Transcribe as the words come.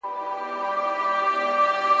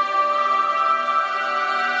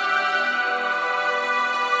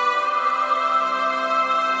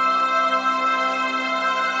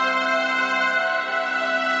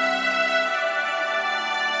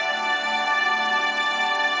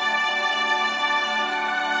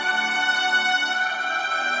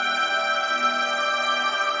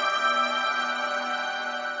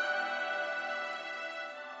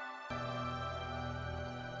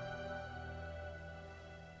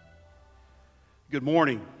Good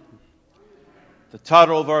morning. The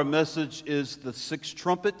title of our message is The Sixth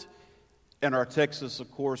Trumpet, and our text is,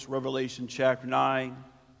 of course, Revelation chapter 9,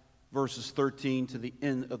 verses 13 to the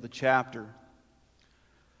end of the chapter.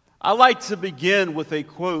 I like to begin with a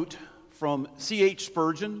quote from C.H.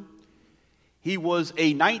 Spurgeon. He was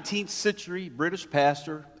a 19th century British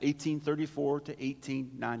pastor, 1834 to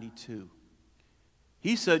 1892.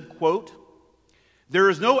 He said, quote, "There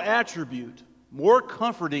is no attribute more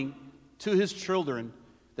comforting to his children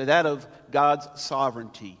than that of God's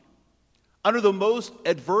sovereignty. Under the most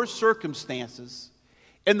adverse circumstances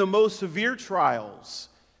and the most severe trials,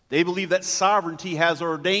 they believe that sovereignty has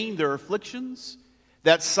ordained their afflictions,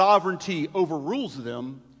 that sovereignty overrules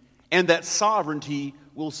them, and that sovereignty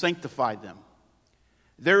will sanctify them.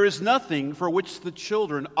 There is nothing for which the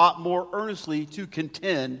children ought more earnestly to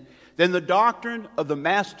contend than the doctrine of the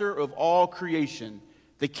Master of all creation,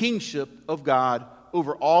 the kingship of God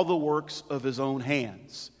over all the works of his own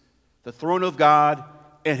hands, the throne of God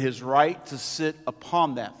and his right to sit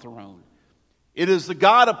upon that throne. It is the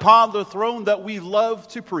God upon the throne that we love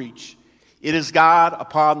to preach. It is God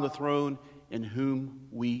upon the throne in whom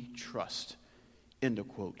we trust." End of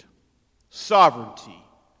quote. Sovereignty,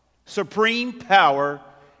 supreme power,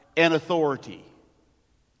 and authority.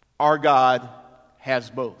 Our God has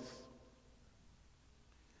both.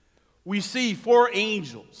 We see four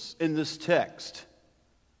angels in this text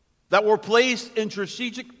that were placed in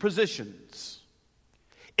strategic positions.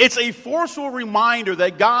 It's a forceful reminder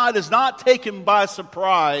that God is not taken by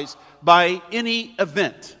surprise by any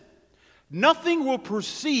event. Nothing will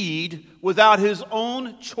proceed without his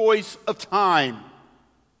own choice of time.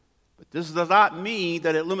 But this does not mean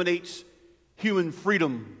that it eliminates human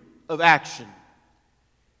freedom of action.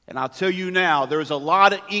 And I'll tell you now, there is a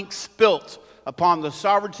lot of ink spilt upon the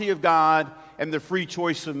sovereignty of God and the free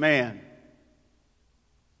choice of man.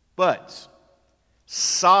 But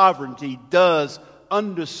sovereignty does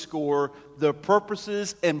underscore the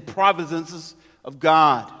purposes and providences of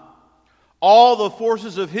God. All the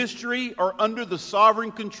forces of history are under the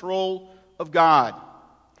sovereign control of God.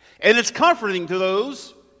 And it's comforting to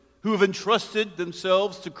those who have entrusted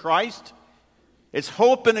themselves to Christ. It's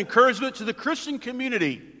hope and encouragement to the Christian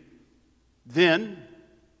community then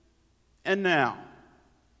and now.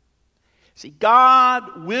 See,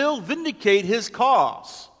 God will vindicate his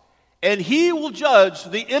cause, and he will judge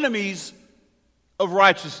the enemies of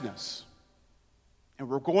righteousness. And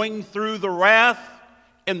we're going through the wrath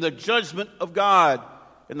and the judgment of God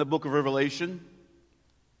in the book of Revelation.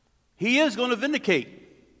 He is going to vindicate,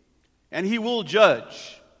 and he will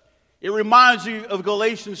judge. It reminds you of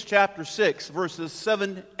Galatians chapter 6, verses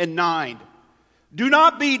 7 and 9. "Do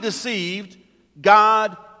not be deceived,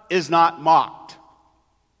 God is not mocked.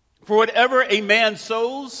 For whatever a man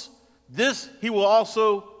sows, this he will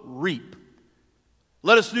also reap.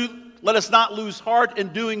 Let us not lose heart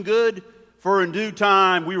in doing good, for in due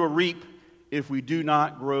time we will reap if we do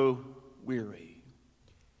not grow weary."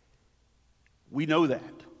 We know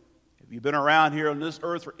that. If you've been around here on this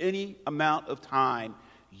earth for any amount of time,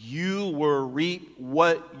 you will reap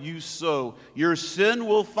what you sow. Your sin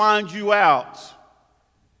will find you out.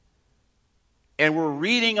 And we're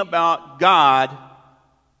reading about God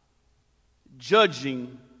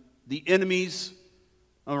judging the enemies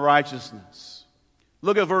of righteousness.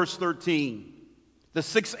 Look at verse 13. "The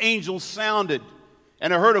sixth angel sounded,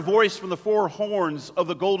 and I heard a voice from the four horns of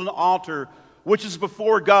the golden altar, which is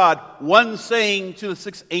before God, one saying to the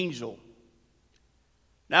sixth angel."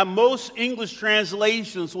 Now, most English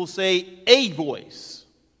translations will say "a voice,"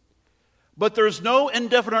 but there's no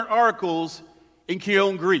indefinite articles in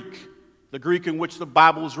Koine Greek, the Greek in which the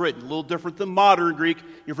Bible is written. A little different than modern Greek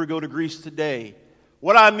if we go to Greece today.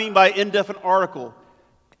 What I mean by indefinite article: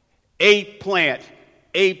 a plant,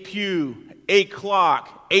 a pew, a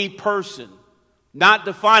clock, a person. Not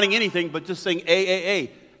defining anything, but just saying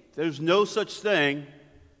a. There's no such thing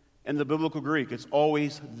in the biblical Greek. It's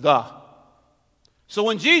always the. So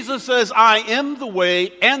when Jesus says, "I am the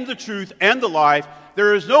way and the truth and the life,"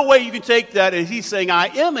 there is no way you can take that as he's saying, "I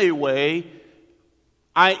am a way,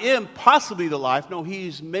 I am possibly the life." No,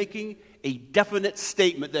 he's making a definite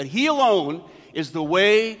statement that he alone is the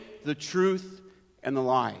way, the truth, and the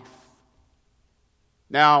life.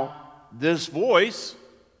 Now, this voice,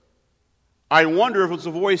 I wonder if it's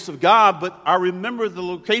the voice of God, but I remember the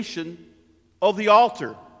location of the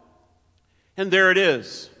altar. And there it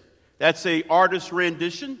is. That's an artist's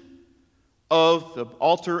rendition of the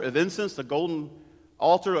altar of incense, the golden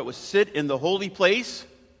altar that would sit in the holy place.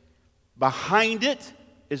 Behind it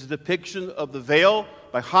is a depiction of the veil.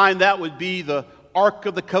 Behind that would be the Ark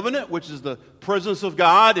of the Covenant, which is the presence of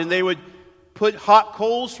God, and they would put hot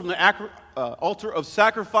coals from the altar of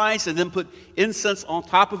sacrifice and then put incense on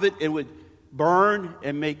top of it. It would burn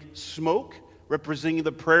and make smoke, representing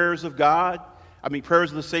the prayers of God.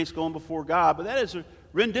 Prayers of the saints going before God. But that is a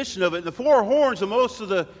rendition of it. The four horns of most of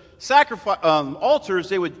the sacrifice altars,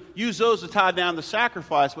 they would use those to tie down the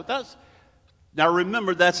sacrifice. But now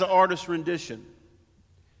remember, that's an artist's rendition.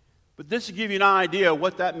 But this will give you an idea of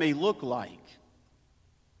what that may look like.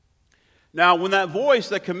 Now, when that voice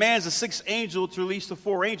that commands the sixth angel to release the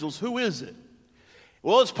four angels, who is it?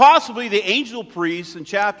 Well, it's possibly the angel priest in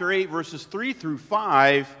chapter 8, verses 3 through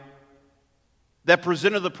 5, that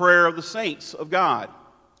presented the prayer of the saints of God.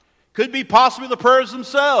 Could be possibly the prayers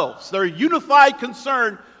themselves, their unified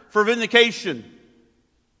concern for vindication.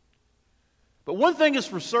 But one thing is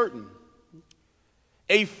for certain,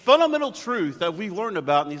 a fundamental truth that we've learned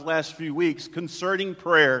about in these last few weeks concerning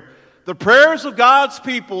prayer: the prayers of God's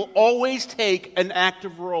people always take an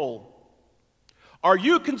active role. Are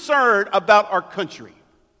you concerned about our country?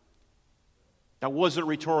 That wasn't a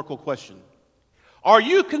rhetorical question. Are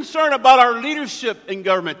you concerned about our leadership in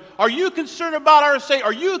government? Are you concerned about our state?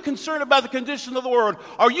 Are you concerned about the condition of the world?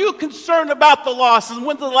 Are you concerned about the loss? And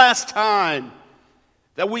when's the last time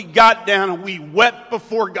that we got down and we wept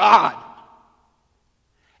before God?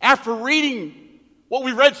 After reading what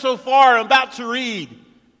we've read so far and about to read,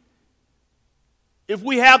 if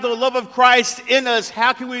we have the love of Christ in us,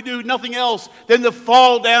 how can we do nothing else than to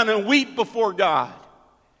fall down and weep before God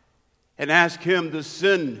and ask Him to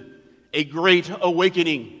send a great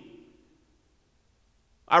awakening?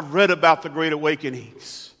 I've read about the great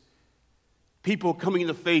awakenings. People coming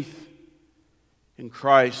to faith in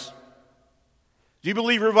Christ. Do you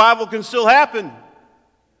believe revival can still happen?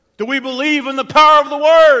 Do we believe in the power of the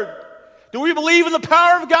Word? Do we believe in the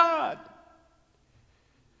power of God?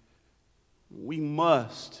 We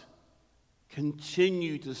must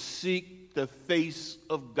continue to seek the face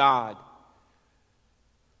of God.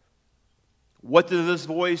 What did this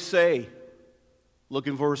voice say? Look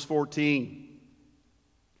in verse 14.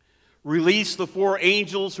 Release the four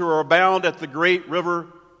angels who are bound at the great river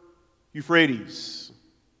Euphrates.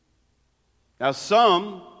 Now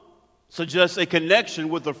some suggest a connection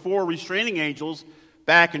with the four restraining angels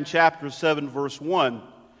back in chapter 7, verse 1.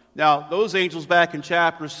 Now, those angels back in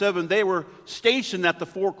chapter 7, they were stationed at the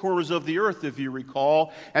four corners of the earth, if you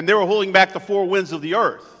recall, and they were holding back the four winds of the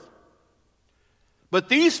earth. But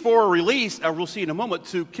these four are released, as we'll see in a moment,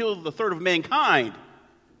 to kill the third of mankind.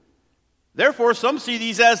 Therefore, some see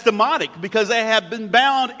these as demonic because they have been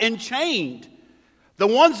bound and chained. The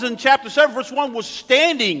ones in chapter 7, verse 1 were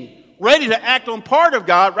standing ready to act on part of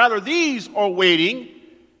God. Rather, these are waiting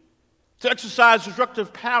to exercise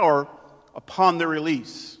destructive power upon their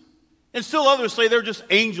release. And still others say they're just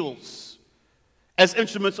angels as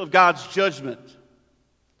instruments of God's judgment.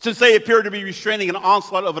 Since they appear to be restraining an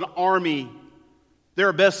onslaught of an army,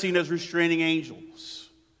 they're best seen as restraining angels.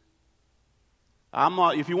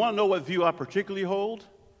 If you want to know what view I particularly hold,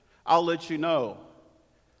 I'll let you know.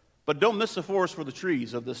 But don't miss the forest for the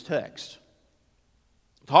trees of this text.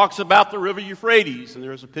 It talks about the river Euphrates, and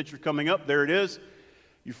there's a picture coming up. There it is.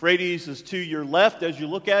 Euphrates is to your left as you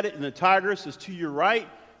look at it, and the Tigris is to your right.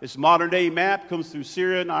 It's modern-day map, comes through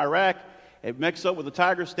Syria and Iraq. It mixes up with the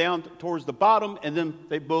Tigris down towards the bottom, and then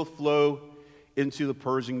they both flow into the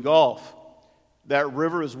Persian Gulf. That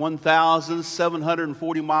river is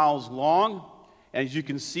 1,740 miles long. As you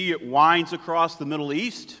can see, it winds across the Middle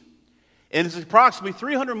East. And it's approximately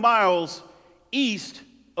 300 miles east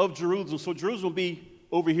of Jerusalem. So Jerusalem will be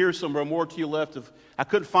over here somewhere, more to your left. I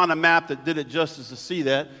couldn't find a map that did it justice to see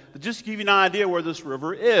that. But just to give you an idea where this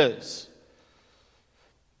river is.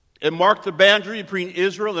 It marked the boundary between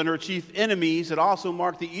Israel and her chief enemies. It also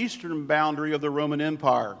marked the eastern boundary of the Roman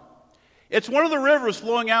Empire. It's one of the rivers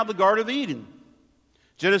flowing out of the Garden of Eden.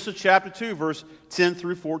 Genesis chapter 2, verse 10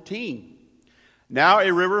 through 14. Now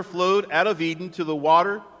a river flowed out of Eden to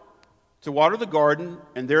water the garden,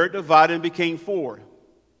 and there it divided and became four.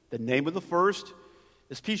 The name of the first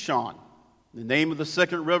is Pishon. The name of the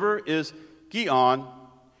second river is Gihon.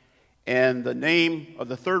 And the name of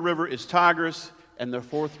the third river is Tigris. And the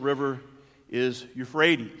fourth river is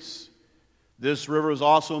Euphrates. This river is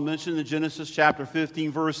also mentioned in Genesis chapter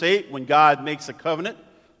 15, verse 8, when God makes a covenant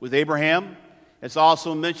with Abraham. It's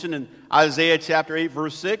also mentioned in Isaiah chapter 8,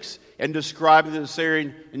 verse 6, and describing the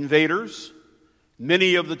Assyrian invaders.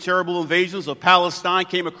 Many of the terrible invasions of Palestine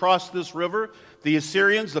came across this river: the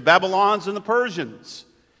Assyrians, the Babylons, and the Persians.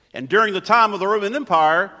 And during the time of the Roman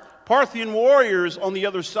Empire, Parthian warriors on the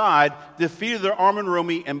other side defeated the Armen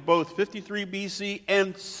Romi in both 53 BC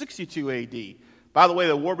and 62 AD. By the way,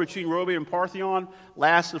 the war between Rome and Parthenon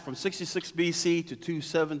lasted from 66 BC to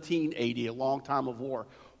 217 AD, a long time of war.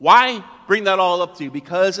 Why bring that all up to you?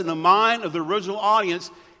 Because in the mind of the original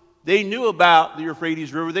audience, they knew about the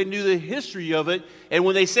Euphrates River. They knew the history of it. And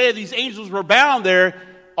when they said these angels were bound there,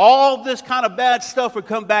 all this kind of bad stuff would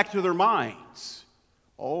come back to their minds.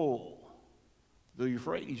 Oh, the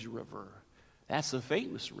Euphrates River. That's a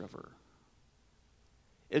famous river.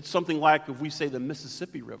 It's something like if we say the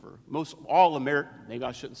Mississippi River. Most all Americans, maybe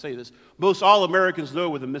I shouldn't say this, most all Americans know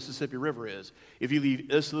where the Mississippi River is. If you live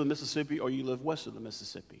east of the Mississippi or you live west of the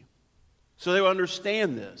Mississippi. So they will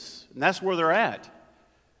understand this. And that's where they're at.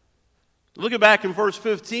 Looking back in verse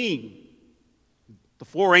 15, the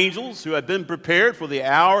 4 angels who had been prepared for the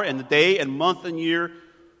hour and the day and month and year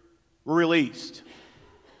were released.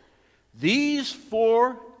 These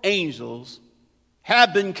 4 angels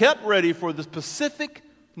have been kept ready for the specific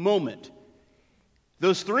moment.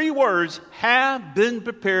 Those 3 words, have been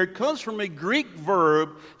prepared, comes from a Greek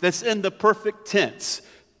verb that's in the perfect tense.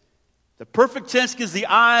 The perfect tense gives the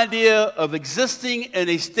idea of existing in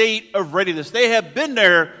a state of readiness. They have been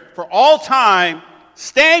there for all time,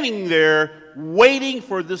 standing there, waiting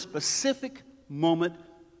for this specific moment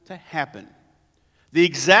to happen. The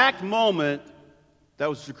exact moment that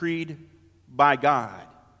was decreed by God.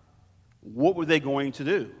 What were they going to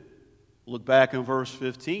do? Look back in verse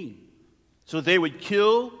 15. So they would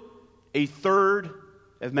kill a third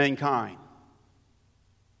of mankind.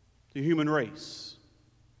 The human race.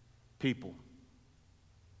 People.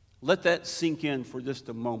 Let that sink in for just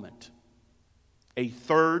a moment. A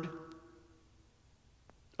third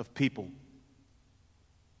of people.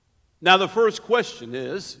 Now the first question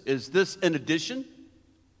is this in addition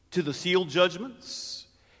to the seal judgments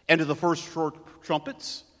and to the first 4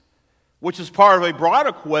 trumpets? Which is part of a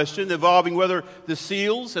broader question involving whether the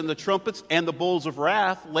seals and the trumpets and the bowls of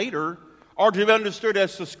wrath later are to be understood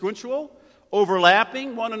as sequential,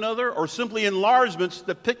 overlapping one another, or simply enlargements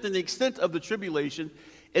depicting the extent of the tribulation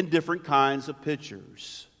in different kinds of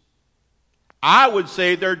pictures. I would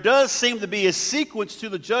say there does seem to be a sequence to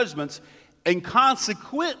the judgments, and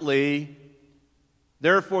consequently,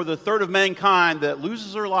 therefore, the third of mankind that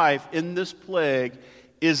loses their life in this plague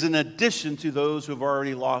is in addition to those who have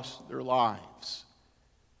already lost their lives.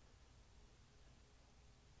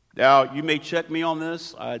 Now, you may check me on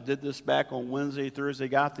this. I did this back on Wednesday, Thursday,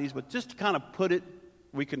 got these, but just to kind of put it,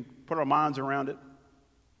 we can put our minds around it.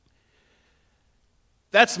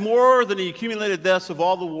 That's more than the accumulated deaths of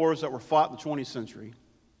all the wars that were fought in the 20th century.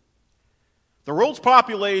 The world's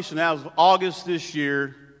population, as of August this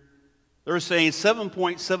year, they're saying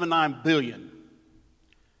 7.79 billion.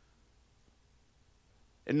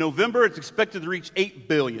 In November, it's expected to reach 8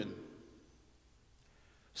 billion.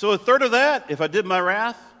 So a third of that, if I did my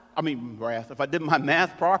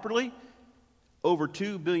math properly, over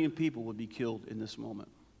 2 billion people would be killed in this moment.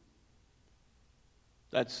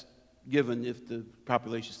 That's given if the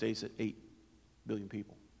population stays at 8 billion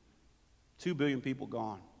people. 2 billion people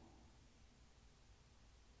gone.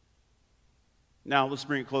 Now let's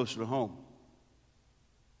bring it closer to home.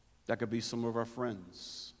 That could be some of our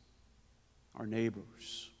friends, our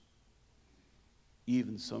neighbors,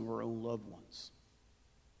 even some of our own loved ones.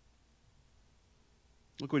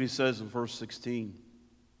 Look what he says in verse 16.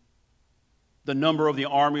 The number of the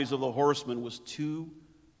armies of the horsemen was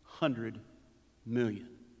 200 million.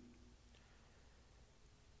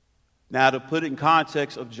 Now, to put it in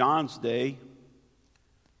context of John's day,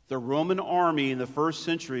 the Roman army in the first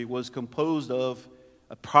century was composed of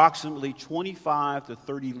approximately 25 to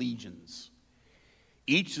 30 legions.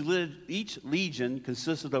 Each legion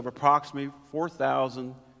consisted of approximately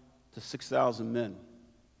 4,000 to 6,000 men.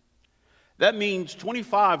 That means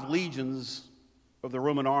 25 legions of the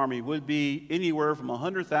Roman army would be anywhere from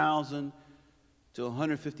 100,000 to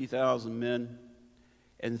 150,000 men,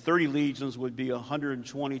 and 30 legions would be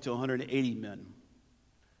 120 to 180 men.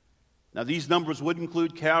 Now, these numbers would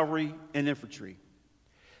include cavalry and infantry.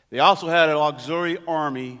 They also had an auxiliary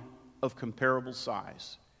army of comparable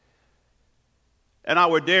size. And I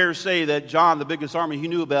would dare say that John, the biggest army he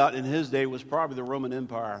knew about in his day, was probably the Roman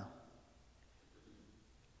Empire.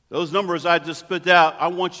 Those numbers I just spit out, I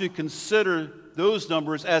want you to consider those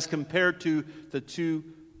numbers as compared to the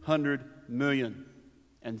 200 million.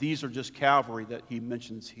 And these are just cavalry that he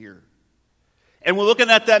mentions here. And we're looking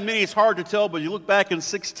at that many, it's hard to tell, but you look back in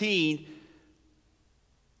 16,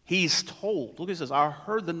 he's told. Look, he says, I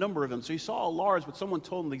heard the number of them. So he saw a large, but someone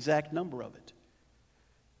told him the exact number of it.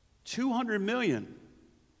 200 million.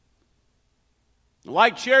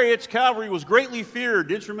 Like chariots, cavalry was greatly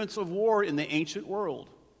feared, instruments of war in the ancient world.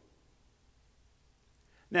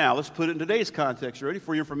 Now, let's put it in today's context. You ready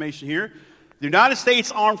for your information here? The United States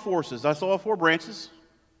Armed Forces, that's all four branches,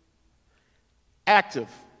 active,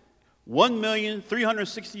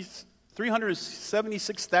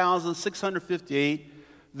 1,376,658.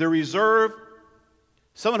 The reserve,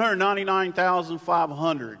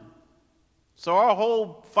 799,500. So our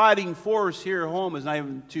whole fighting force here at home is not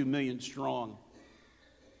even 2 million strong.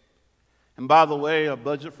 And by the way, a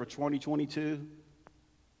budget for 2022,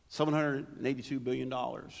 $782 billion.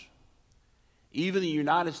 Even the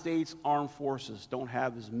United States Armed Forces don't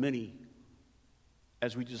have as many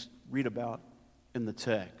as we just read about in the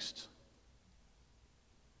text.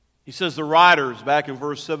 He says the riders, back in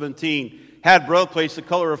verse 17, had breastplates the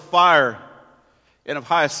color of fire and of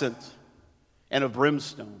hyacinth and of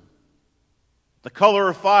brimstone. The color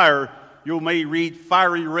of fire, you may read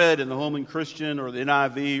fiery red in the Holman Christian or the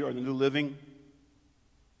NIV or the New Living.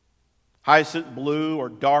 Hyacinth blue or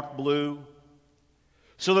dark blue.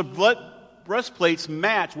 So the breastplates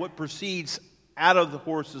match what proceeds out of the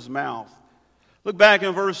horse's mouth. Look back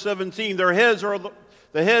in verse 17. The heads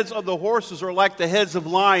of the horses are like the heads of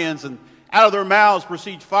lions, and out of their mouths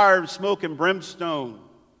proceed fire and smoke and brimstone.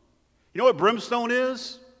 You know what brimstone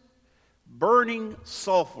is? Burning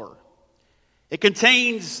sulfur. It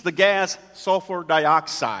contains the gas sulfur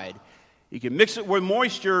dioxide. You can mix it with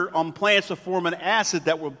moisture on plants to form an acid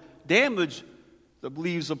that will damage the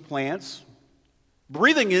leaves of plants.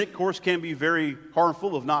 Breathing it, of course, can be very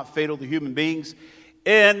harmful, if not fatal, to human beings.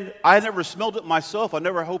 And I never smelled it myself. I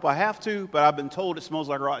never hope I have to, but I've been told it smells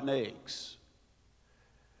like rotten eggs.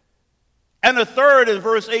 And the third, in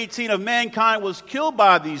verse 18, of mankind was killed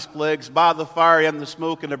by these plagues, by the fire and the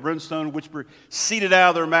smoke and the brimstone, which proceeded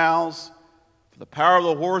out of their mouths. For the power of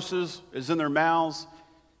the horses is in their mouths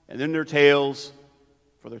and in their tails,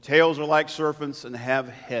 for their tails are like serpents and have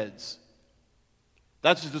heads.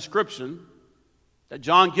 That's the description that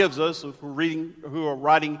John gives us if who are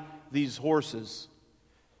riding these horses.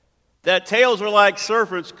 That tails are like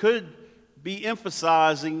serpents could be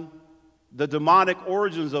emphasizing the demonic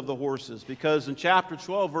origins of the horses, because in chapter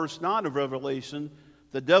 12, verse 9 of Revelation,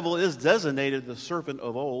 the devil is designated the serpent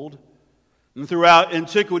of old. And throughout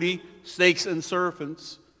antiquity, snakes and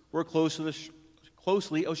serpents were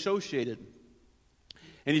closely associated.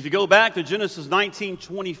 And if you go back to Genesis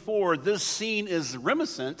 19:24, this scene is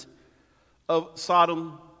reminiscent of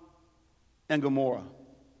Sodom and Gomorrah.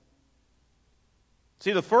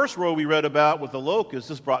 See, the first woe we read about with the locusts,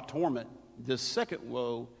 this brought torment. This second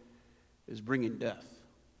woe is bringing death.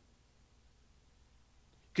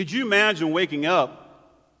 Could you imagine waking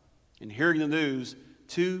up and hearing the news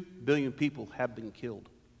 2 billion people have been killed?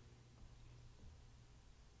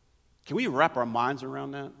 Can we wrap our minds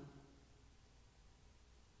around that?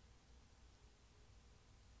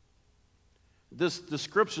 This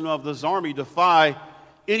description of this army defy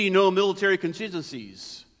any known military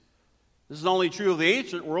contingencies. This is not only true of the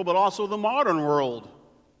ancient world, but also the modern world.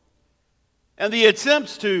 And the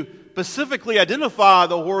attempts to specifically identify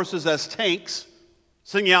the horses as tanks,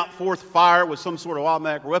 sending out forth fire with some sort of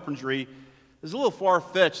automatic weaponry, is a little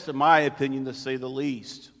far-fetched, in my opinion, to say the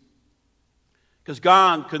least. Because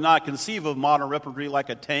God could not conceive of modern weaponry like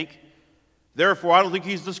a tank. Therefore, I don't think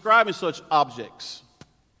he's describing such objects.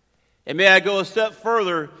 And may I go a step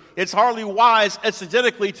further, it's hardly wise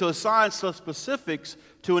exegetically to assign such specifics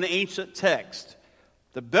to an ancient text.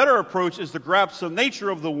 The better approach is to grasp the nature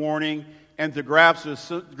of the warning and to grasp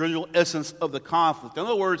the original essence of the conflict. In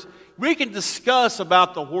other words, we can discuss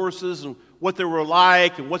about the horses and what they were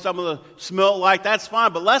like and what some of them smelled like. That's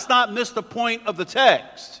fine, but let's not miss the point of the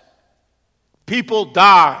text. People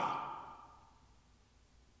die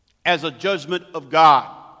as a judgment of God,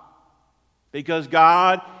 because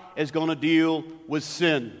God is going to deal with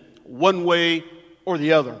sin one way or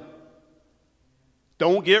the other.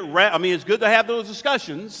 Don't get it's good to have those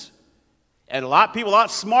discussions. And people a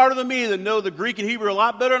lot smarter than me that know the Greek and Hebrew a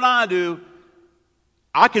lot better than I do.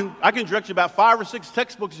 I can direct you about 5 or 6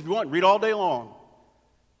 textbooks if you want. Read all day long.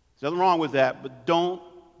 There's nothing wrong with that, but don't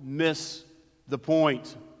miss the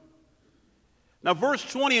point. Now, verse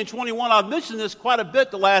 20 and 21, I've mentioned this quite a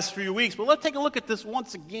bit the last few weeks, but let's take a look at this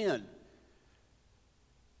once again.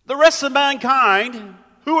 The rest of mankind,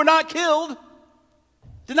 who were not killed,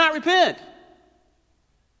 did not repent.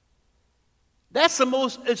 That's the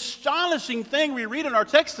most astonishing thing we read in our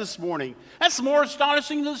text this morning. That's more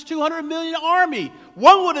astonishing than this 200 million army.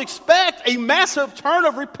 One would expect a massive turn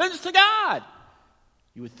of repentance to God.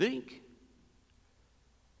 You would think.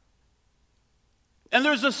 And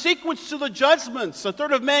there's a sequence to the judgments. A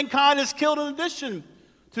third of mankind is killed in addition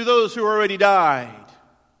to those who already died.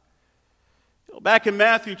 Back in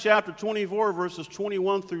Matthew chapter 24, verses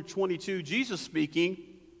 21 through 22, Jesus speaking,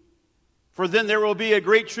 For then there will be a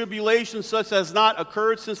great tribulation such as not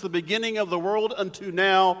occurred since the beginning of the world unto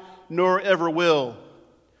now, nor ever will.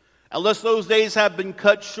 Unless those days have been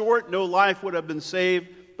cut short, no life would have been saved,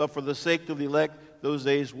 but for the sake of the elect, those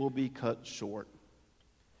days will be cut short.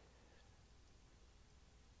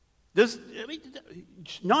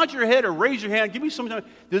 Nod your head or raise your hand. Give me some time.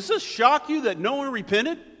 Does this shock you that no one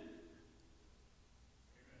repented?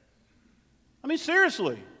 I mean,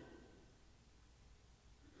 seriously.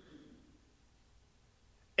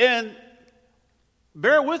 And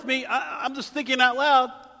bear with me, I'm just thinking out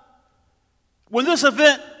loud. When this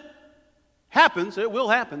event happens, it will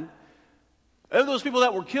happen. Of those people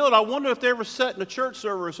that were killed, I wonder if they ever sat in a church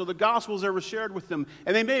service or the gospel was ever shared with them.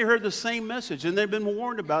 And they may have heard the same message and they've been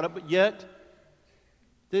warned about it, but yet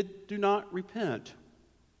they do not repent.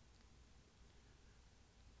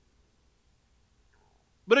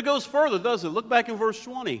 But it goes further, doesn't it? Look back in verse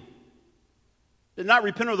 20. Did not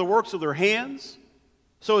repent of the works of their hands,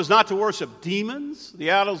 so as not to worship demons,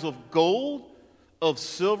 the idols of gold, of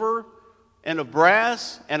silver, and of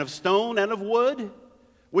brass, and of stone, and of wood,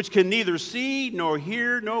 which can neither see, nor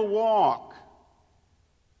hear, nor walk.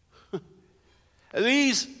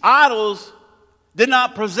 These idols did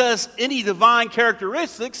not possess any divine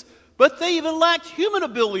characteristics, but they even lacked human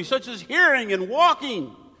abilities, such as hearing and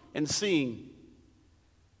walking and seeing.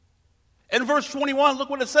 In verse 21, look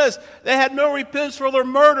what it says. They had no repentance for their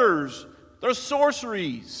murders, their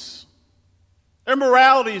sorceries, their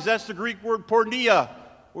immoralities. That's the Greek word porneia,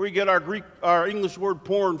 where we get our English word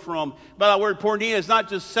porn from. But that word porneia is not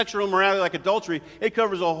just sexual immorality like adultery. It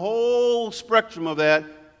covers a whole spectrum of that,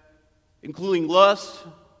 including lust.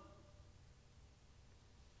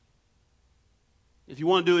 If you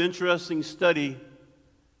want to do an interesting study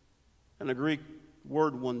in a Greek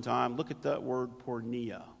word one time, look at that word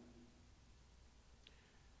porneia.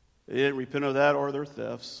 They didn't repent of that or their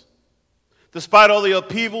thefts. Despite all the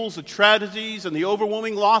upheavals, the tragedies, and the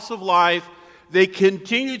overwhelming loss of life, they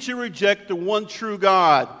continue to reject the one true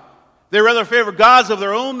God. They rather favor gods of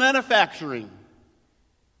their own manufacturing.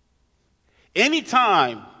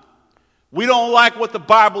 Anytime we don't like what the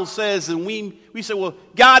Bible says and we say, well,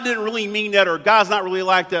 God didn't really mean that or God's not really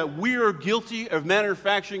like that, we are guilty of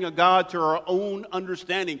manufacturing a God to our own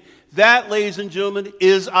understanding. That, ladies and gentlemen,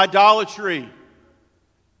 is idolatry.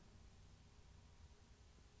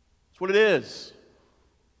 That's what it is.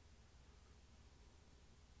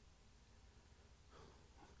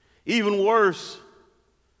 Even worse,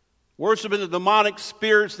 worshiping the demonic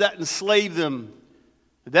spirits that enslave them.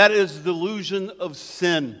 That is the delusion of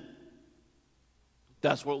sin.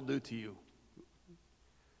 That's what it'll do to you.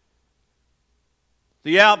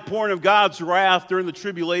 The outpouring of God's wrath during the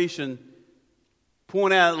tribulation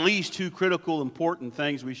point out at least two critical, important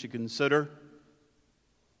things we should consider.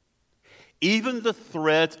 Even the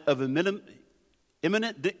threat of imminent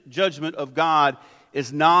judgment of God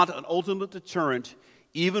is not an ultimate deterrent,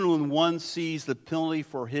 even when one sees the penalty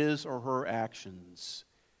for his or her actions.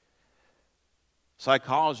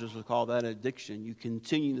 Psychologists would call that addiction. You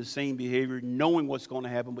continue the same behavior knowing what's going to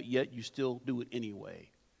happen, but yet you still do it anyway.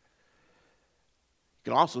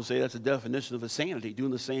 You can also say that's a definition of insanity,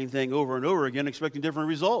 doing the same thing over and over again, expecting different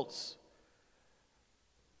results.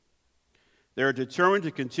 They're determined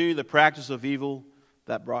to continue the practice of evil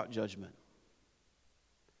that brought judgment.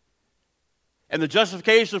 And the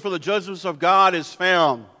justification for the judgments of God is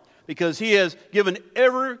found because He has given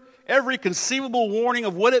every conceivable warning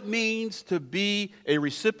of what it means to be a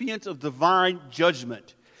recipient of divine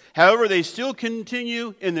judgment. However, they still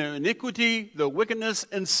continue in their iniquity, their wickedness,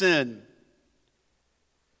 and sin.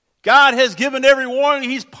 God has given every warning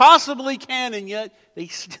He possibly can, and yet they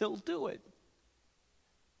still do it.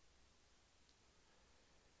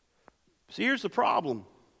 See, here's the problem.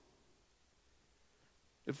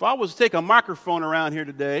 If I was to take a microphone around here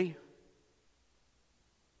today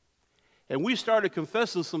and we started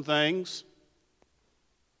confessing some things,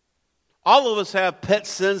 all of us have pet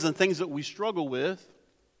sins and things that we struggle with.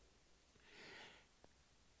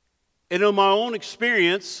 And in my own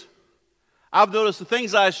experience, I've noticed the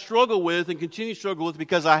things I struggle with and continue to struggle with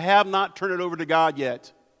because I have not turned it over to God yet.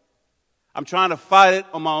 I'm trying to fight it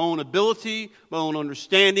on my own ability, my own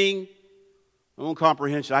understanding, my own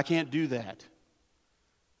comprehension. I can't do that.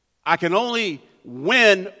 I can only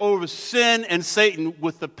win over sin and Satan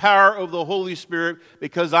with the power of the Holy Spirit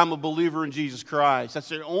because I'm a believer in Jesus Christ. That's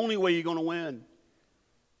the only way you're going to win.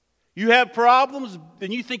 You have problems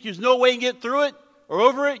and you think there's no way you can get through it or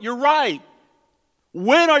over it, you're right.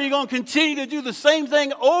 When are you going to continue to do the same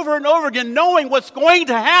thing over and over again, knowing what's going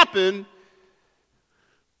to happen?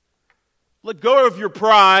 Let go of your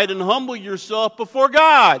pride and humble yourself before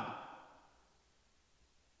God.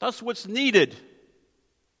 That's what's needed.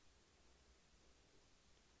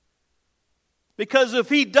 Because if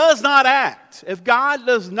he does not act, if God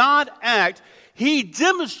does not act, he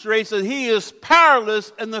demonstrates that he is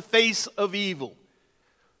powerless in the face of evil.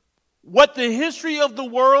 What the history of the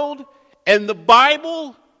world and the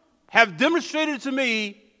Bible have demonstrated to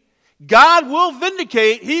me, God will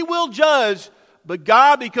vindicate, he will judge, but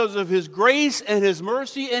God, because of his grace and his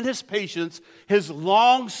mercy and his patience, his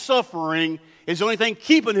long suffering, is the only thing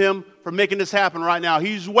keeping him from making this happen right now.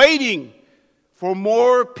 He's waiting for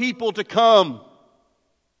more people to come.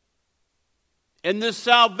 And this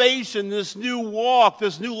salvation, this new walk,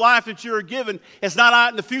 this new life that you're given, it's not out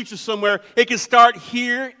in the future somewhere. It can start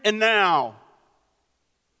here and now.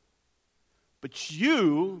 But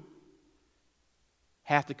you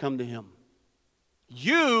have to come to him.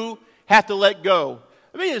 You have to let go.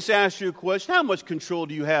 Let me just ask you a question. How much control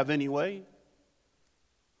do you have anyway?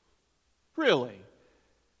 Really?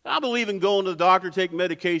 I believe in going to the doctor, take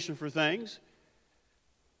medication for things.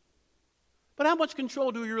 But how much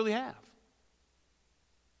control do you really have?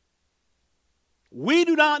 We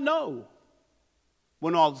do not know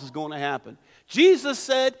when all this is going to happen. Jesus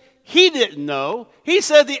said he didn't know. He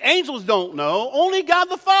said the angels don't know. Only God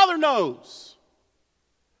the Father knows.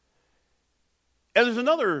 And there's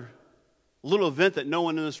another little event that no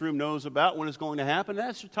one in this room knows about when it's going to happen.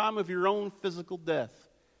 That's the time of your own physical death.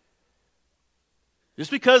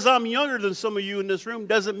 Just because I'm younger than some of you in this room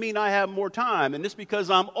doesn't mean I have more time. And just because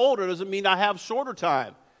I'm older doesn't mean I have shorter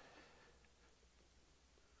time.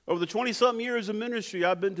 Over the 20-something years of ministry,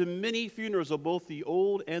 I've been to many funerals of both the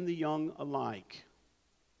old and the young alike.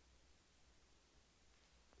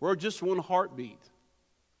 We're just one heartbeat,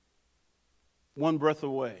 one breath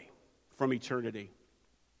away from eternity.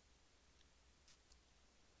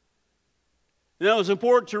 Now, it's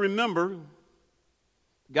important to remember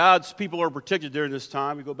God's people are protected during this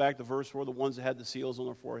time. We go back to verse 4, the ones that had the seals on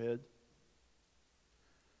their forehead.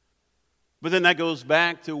 But then that goes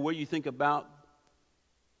back to what you think about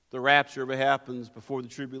the rapture, if it happens before the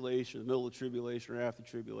tribulation, the middle of the tribulation, or after the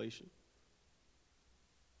tribulation.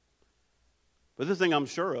 But this thing I'm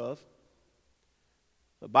sure of,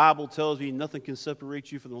 the Bible tells me nothing can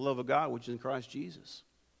separate you from the love of God, which is in Christ Jesus.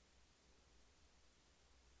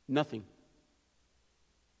 Nothing.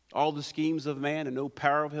 All the schemes of man and no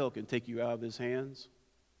power of hell can take you out of his hands.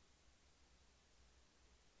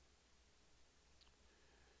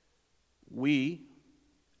 We,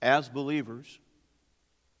 as believers,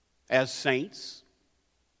 as saints,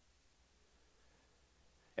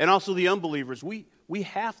 and also the unbelievers, we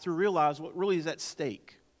have to realize what really is at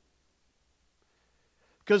stake.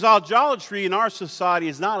 Because idolatry in our society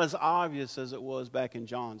is not as obvious as it was back in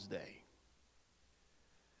John's day.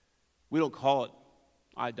 We don't call it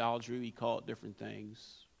idolatry, we call it different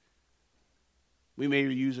things. We may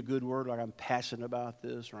use a good word like I'm passionate about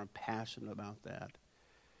this or I'm passionate about that.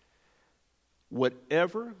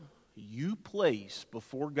 Whatever you place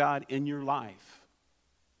before God in your life,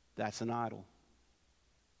 that's an idol.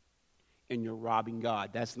 And you're robbing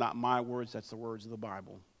God. That's not my words, that's the words of the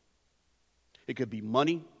Bible. It could be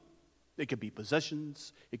money, it could be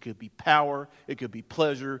possessions, it could be power, it could be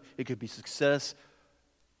pleasure, it could be success,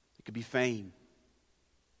 it could be fame.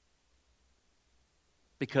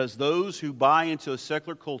 Because those who buy into a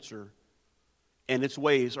secular culture and its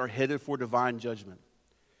ways are headed for divine judgment.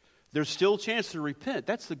 There's still a chance to repent.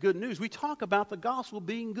 That's the good news. We talk about the gospel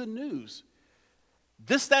being good news.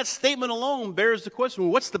 That statement alone bears the question,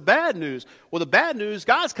 well, what's the bad news? Well, the bad news,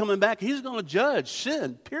 God's coming back. He's going to judge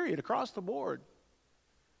sin, period, across the board.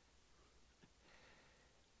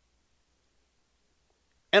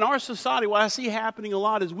 And our society, what I see happening a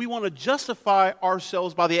lot is we want to justify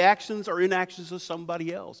ourselves by the actions or inactions of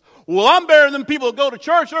somebody else. Well, I'm better than people that go to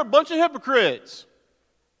church. They're a bunch of hypocrites.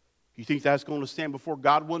 You think that's going to stand before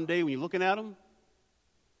God one day when you're looking at them?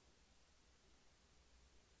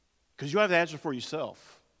 Because you have to answer for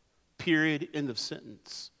yourself. Period. End of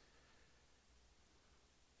sentence.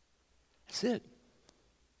 That's it.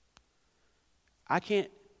 I can't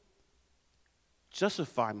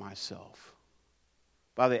justify myself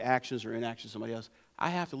by the actions or inactions of somebody else. I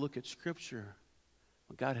have to look at Scripture.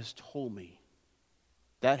 What God has told me.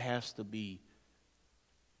 That has to be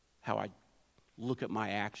how I look at my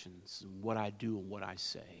actions and what I do and what I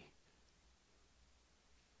say.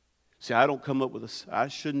 See, I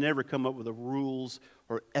should never come up with the rules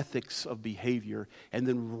or ethics of behavior and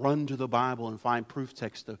then run to the Bible and find proof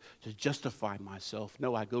text to justify myself.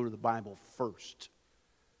 No, I go to the Bible first.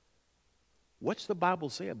 What's the Bible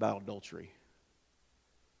say about adultery?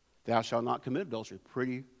 Thou shalt not commit adultery.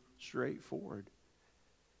 Pretty straightforward.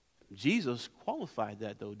 Jesus qualified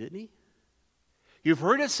that though, didn't he? You've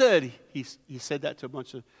heard it said, he said that to a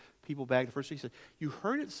bunch of people back the first week. He said, you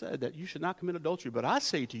heard it said that you should not commit adultery. But I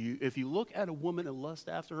say to you, if you look at a woman and lust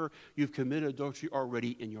after her, you've committed adultery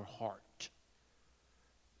already in your heart.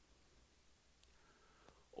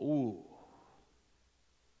 Ooh,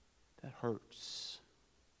 that hurts.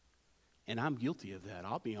 And I'm guilty of that,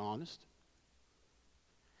 I'll be honest.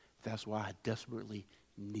 That's why I desperately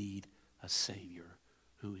need a Savior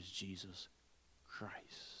who is Jesus Christ.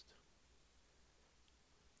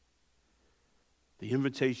 The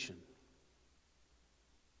invitation.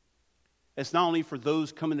 It's not only for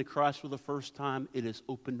those coming to Christ for the first time, it is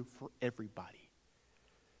open for everybody.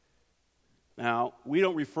 Now, we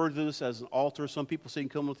don't refer to this as an altar. Some people say you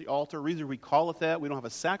can come with the altar. The reason we call it that, we don't have a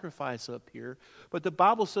sacrifice up here. But the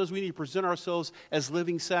Bible says we need to present ourselves as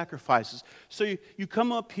living sacrifices. So you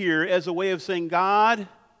come up here as a way of saying, God,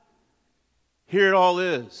 here it all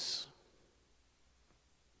is.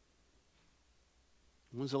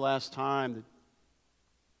 When's the last time that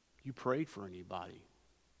you prayed for anybody?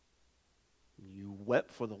 You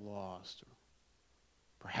wept for the lost. Or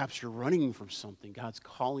perhaps you're running from something. God's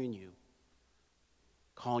calling you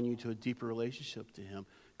to a deeper relationship to Him,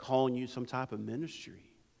 calling you some type of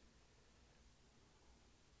ministry.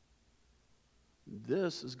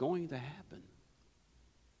 This is going to happen.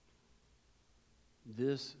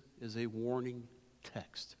 This is a warning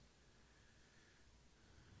text.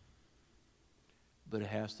 But it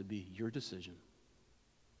has to be your decision.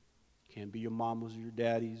 Can't be your mama's or your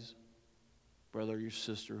daddy's, brother or your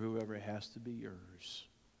sister, whoever. It has to be yours.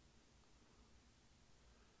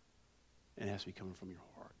 And it has to be coming from your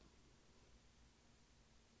heart.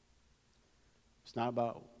 It's not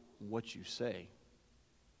about what you say,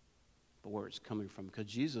 but where it's coming from. Because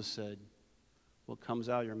Jesus said, what comes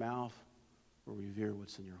out of your mouth will reveal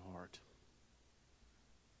what's in your heart.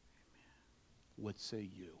 Amen. What say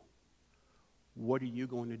you? What are you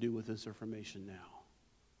going to do with this information now?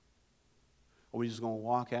 Are we just going to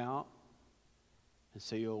walk out and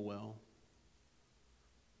say, oh, well?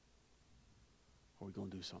 Or are we going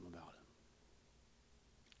to do something about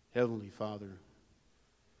it? Heavenly Father,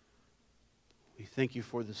 we thank you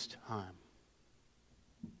for this time.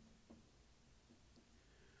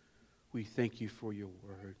 We thank you for your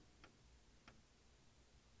word.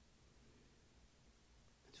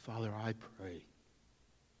 Father, I pray,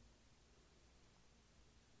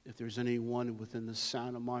 if there's anyone within the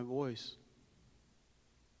sound of my voice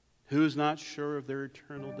who is not sure of their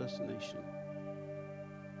eternal destination,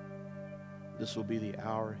 this will be the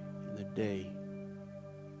hour and the day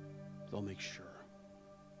they'll make sure.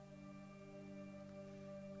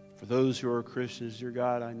 For those who are Christians, dear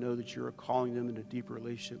God, I know that you are calling them into a deeper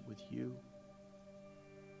relationship with you.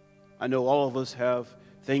 I know all of us have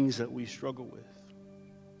things that we struggle with.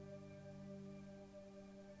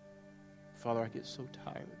 Father, I get so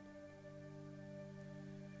tired.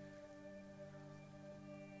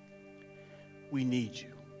 We need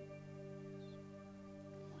you.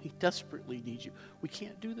 We desperately need you. We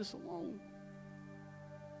can't do this alone.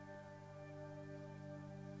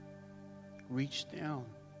 Reach down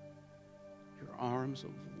your arms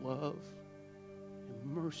of love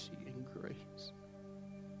and mercy and grace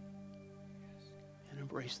and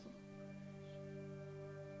embrace them.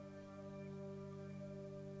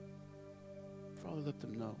 Father, let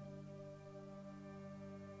them know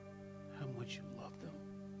how much you love them,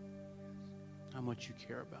 how much you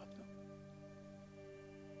care about them.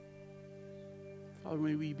 Father,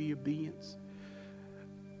 may we be obedient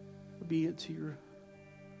to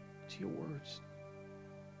your words.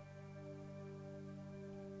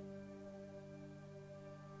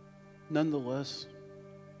 Nonetheless,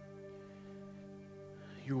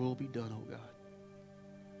 your will be done, O God.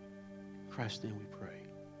 In Christ's name we pray.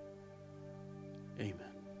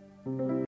 Amen.